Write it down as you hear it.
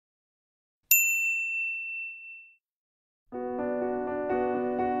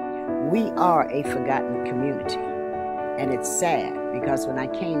We are a forgotten community, and it's sad because when I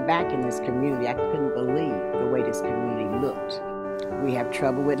came back in this community, I couldn't believe the way this community looked. We have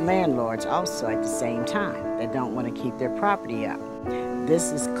trouble with landlords also at the same time that don't want to keep their property up.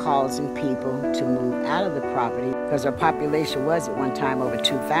 This is causing people to move out of the property because our population was at one time over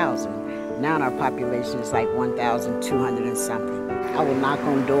 2,000. Now our population is like 1,200 and something. I will knock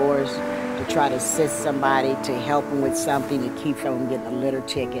on doors to try to assist somebody, to help them with something, to keep them from getting a litter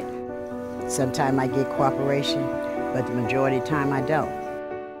ticket. Sometimes I get cooperation, but the majority of the time I don't.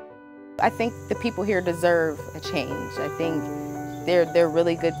 I think the people here deserve a change. I think they're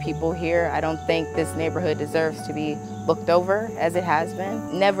really good people here. I don't think this neighborhood deserves to be looked over as it has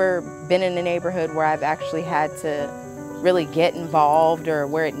been. Never been in a neighborhood where I've actually had to really get involved or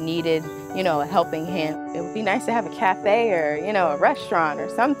where it needed, a helping hand. It would be nice to have a cafe or, a restaurant or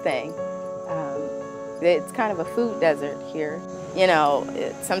something. It's kind of a food desert here.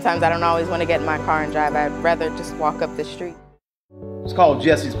 Sometimes I don't always want to get in my car and drive. I'd rather just walk up the street. It's called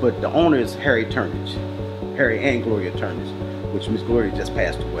Jesse's, but the owner is Harry Turnage, Harry and Gloria Turnage, which Miss Gloria just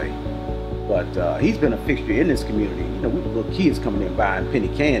passed away. But he's been a fixture in this community. We were little kids coming in buying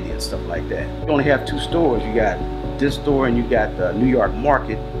penny candy and stuff like that. You only have two stores. You got this store and you got the New York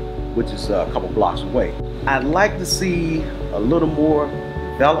Market, which is a couple blocks away. I'd like to see a little more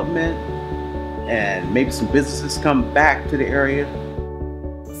development and maybe some businesses come back to the area.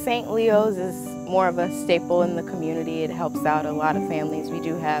 St. Leo's is more of a staple in the community. It helps out a lot of families. We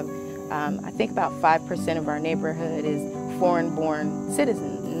do have, I think about 5% of our neighborhood is foreign-born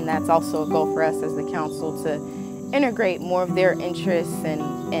citizens, and that's also a goal for us as the council to integrate more of their interests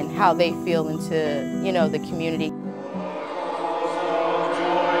and how they feel into, the community.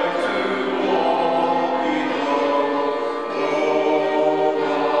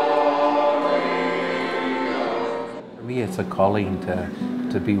 For me, it's a calling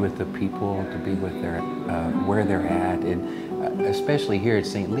to be with the people, to be with their where they're at, and especially here at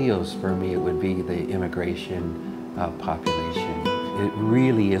St. Leo's, for me, it would be the immigration population. It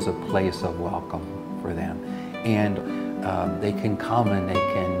really is a place of welcome for them, and they can come and they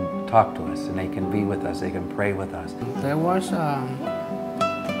can talk to us, and they can be with us, they can pray with us. There was, I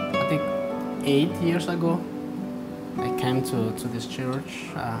think, 8 years ago, I came to this church,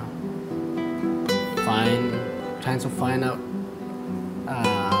 trying to find out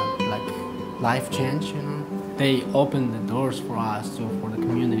like life change, They opened the doors for us, for the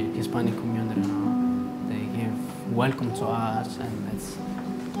community, Hispanic community, They give welcome to us, and it's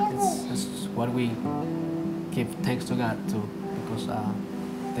what we give thanks to God too, because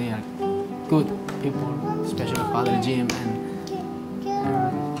they are good people, especially Father Jim, and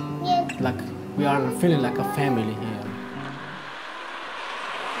like we are feeling like a family here.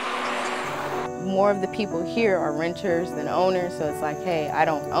 More of the people here are renters than owners, so it's like, hey, I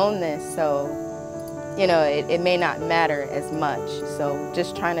don't own this, so it may not matter as much. So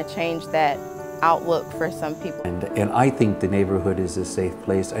just trying to change that outlook for some people. And I think the neighborhood is a safe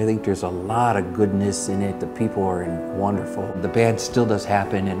place. I think there's a lot of goodness in it. The people are wonderful. The bad still does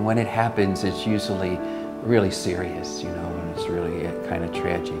happen, and when it happens, it's usually really serious, and it's really kind of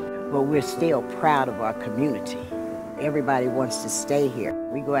tragic. But we're still proud of our community. Everybody wants to stay here.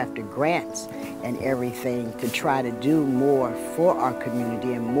 We go after grants and everything to try to do more for our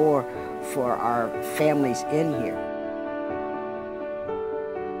community and more for our families in here.